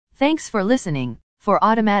Thanks for listening. For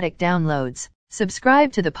automatic downloads,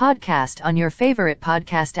 subscribe to the podcast on your favorite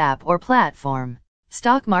podcast app or platform.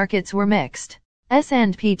 Stock markets were mixed.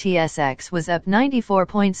 S&P TSX was up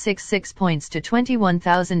 94.66 points to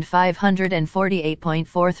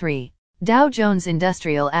 21,548.43. Dow Jones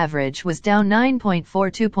Industrial Average was down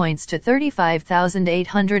 9.42 points to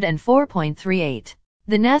 35,804.38.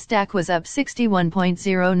 The Nasdaq was up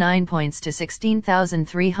 61.09 points to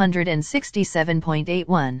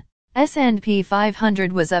 16,367.81. S&P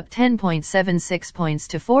 500 was up 10.76 points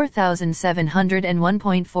to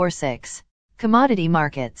 4,701.46. Commodity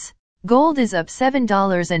markets. Gold is up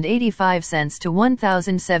 $7.85 to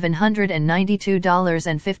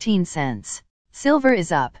 $1,792.15. Silver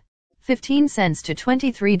is up 15 cents to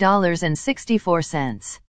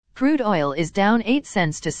 $23.64. Crude oil is down 8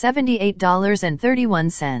 cents to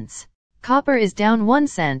 $78.31. Copper is down 1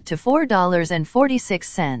 cent to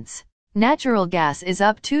 $4.46. Natural gas is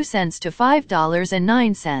up 2 cents to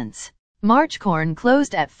 $5.09. March corn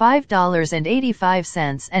closed at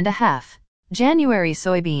 $5.85 and a half. January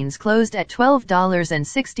soybeans closed at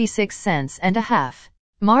 $12.66 and a half.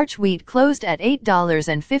 March wheat closed at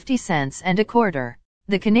 $8.50 and a quarter.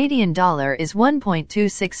 The Canadian dollar is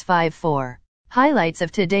 1.2654. Highlights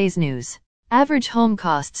of today's news. Average home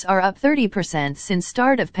costs are up 30% since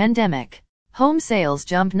start of pandemic. Home sales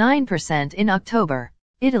jump 9% in October.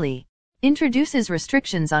 Italy introduces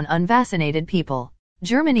restrictions on unvaccinated people.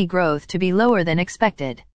 Germany growth to be lower than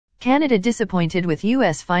expected. Canada disappointed with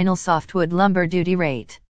U.S. final softwood lumber duty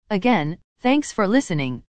rate. Again, thanks for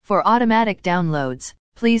listening. For automatic downloads,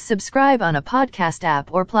 please subscribe on a podcast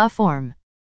app or platform.